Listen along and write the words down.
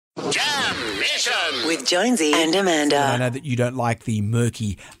Mission with Jonesy and Amanda. I know that you don't like the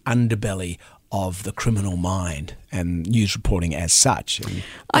murky underbelly of the criminal mind and news reporting as such. And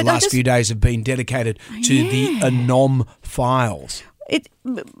the last few days have been dedicated to the Anom files.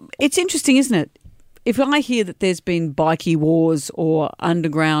 It's interesting, isn't it? If I hear that there's been bikie wars or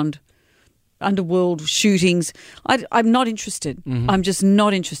underworld shootings, I'm not interested. Mm-hmm. I'm just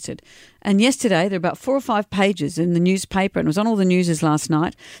not interested. And yesterday, there were about 4 or 5 pages in the newspaper, and it was on all the newses last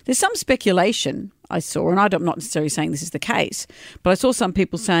night. There's some speculation I saw, and I'm not necessarily saying this is the case, but I saw some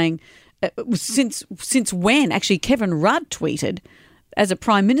people saying, since when? Actually, Kevin Rudd tweeted, as a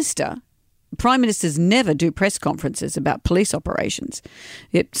Prime Minister, Prime Ministers never do press conferences about police operations.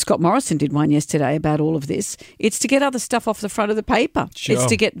 Scott Morrison did one yesterday about all of this. It's to get other stuff off the front of the paper. Sure. It's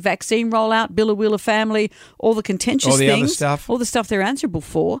to get vaccine rollout, Bill of Wheeler family, all the contentious other things, stuff. all the stuff they're answerable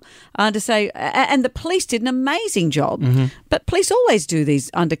for, to say, and the police did an amazing job. Mm-hmm. But police always do these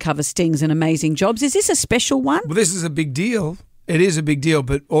undercover stings and amazing jobs. Is this a special one? Well, this is a big deal. It is a big deal,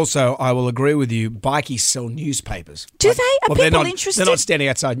 but also I will agree with you, bikies sell newspapers. Do they? Are people interested? They're not standing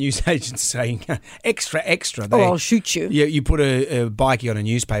outside newsagents saying, extra, extra. I'll shoot you. Yeah, you put a bikie on a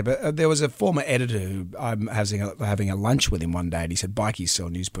newspaper. There was a former editor who I'm having a lunch with him one day, and he said bikies sell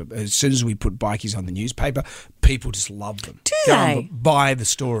newspaper. As soon as we put bikies on the newspaper, people just love them. Do Go they? and buy the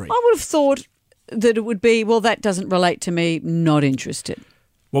story. I would have thought that it would be, well, that doesn't relate to me, not interested.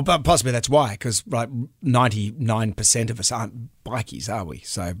 Well, but possibly that's why, because 99% of us aren't bikies, are we?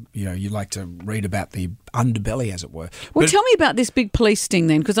 So, you like to read about the underbelly, as it were. Well, tell me about this big police sting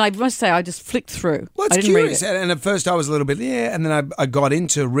then, because I must say I just flicked through. Well, it's I didn't curious. read it. And at first I was a little bit, and then I got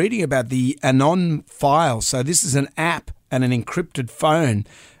into reading about the Anon file. So this is an app and an encrypted phone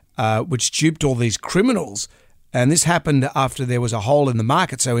which duped all these criminals. And this happened after there was a hole in the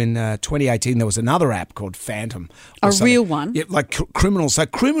market. So in 2018, there was another app called Phantom. A real one? Yeah, like criminals. So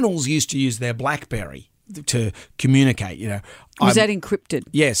criminals used to use their BlackBerry to communicate, Was that encrypted?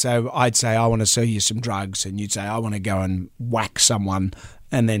 Yeah, so I'd say, I want to sell you some drugs, and you'd say, I want to go and whack someone,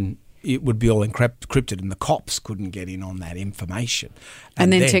 and then it would be all encrypted, and the cops couldn't get in on that information.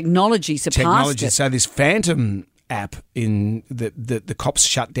 And then technology surpassed it. So this Phantom app, in the cops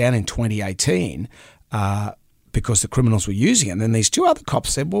shut down in 2018 because the criminals were using it. And then these 2 other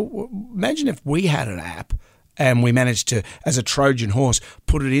cops said, well, imagine if we had an app and we managed to, as a Trojan horse,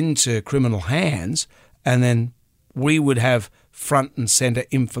 put it into criminal hands, and then we would have front and centre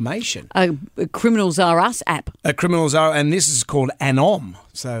information. Criminals Are Us app. Criminals Are, and this is called Anom,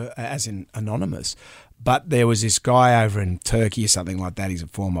 so as in anonymous. But there was this guy over in Turkey or something like that. He's a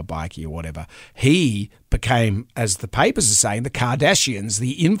former bikie or whatever. He became, as the papers are saying, the Kardashians,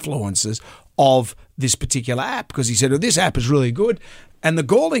 the influencers of this particular app, because he said, this app is really good. And the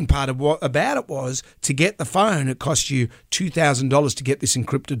galling part about it was, to get the phone, it cost you $2,000 to get this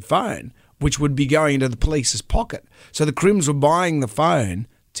encrypted phone, which would be going into the police's pocket. So the crims were buying the phone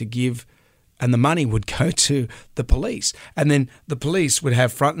to give, and the money would go to the police. And then the police would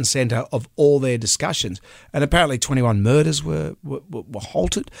have front and centre of all their discussions. And apparently 21 murders were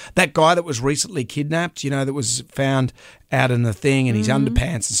halted. That guy that was recently kidnapped, that was found out in the thing in his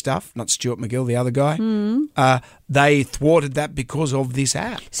underpants and stuff, not Stuart McGill, the other guy, they thwarted that because of this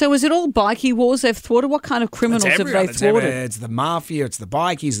app. So is it all bikie wars they've thwarted? What kind of criminals have they thwarted? It's the mafia, it's the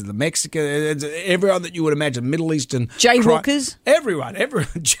bikies, it's the Mexicans, it's everyone that you would imagine, Middle Eastern. Jaywalkers? Everyone.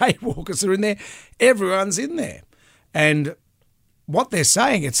 Jaywalkers are in there. Everyone's in there. And what they're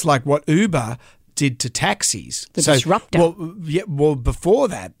saying, it's like what Uber did to taxis. The disruptor. Well, before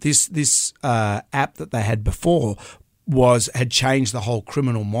that, this app that they had before had changed the whole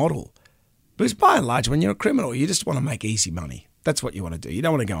criminal model. Because by and large, when you're a criminal, you just want to make easy money. That's what you want to do. You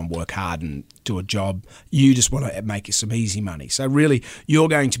don't want to go and work hard and do a job. You just want to make some easy money. So really, you're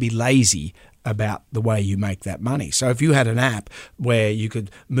going to be lazy about the way you make that money. So if you had an app where you could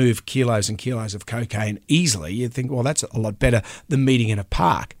move kilos and kilos of cocaine easily, you'd think, well, that's a lot better than meeting in a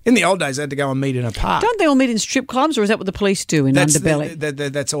park. In the old days, they had to go and meet in a park. Don't they all meet in strip clubs, or is that what the police do in underbelly?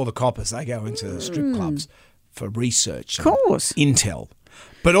 That's all the coppers. They go into strip clubs for research. Of course. Intel.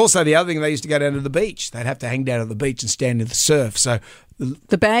 But also the other thing, they used to go down to the beach. They'd have to hang down at the beach and stand in the surf. So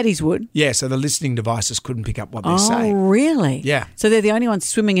the baddies would? Yeah, so the listening devices couldn't pick up what they're saying. Oh, really? Yeah. So they're the only ones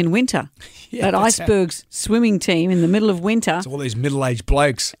swimming in winter. Yeah, that Iceberg's swimming team in the middle of winter. It's all these middle-aged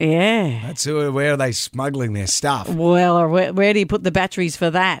blokes. Yeah. That's where are they smuggling their stuff? Well, where do you put the batteries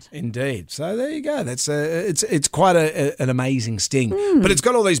for that? Indeed. So there you go. That's it's quite an amazing sting. But it's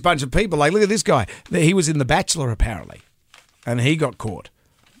got all these bunch of people. Like, look at this guy. He was in The Bachelor, apparently, and he got caught.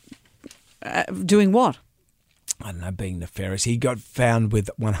 Doing what? I don't know, being nefarious. He got found with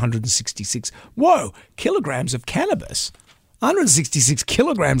 166 kilograms of cannabis. 166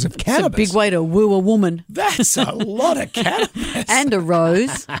 kilograms of It's a cannabis. big way to woo a woman. That's a lot of cannabis. And a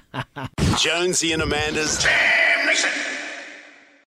rose. Jonesy and Amanda's Damn Nation.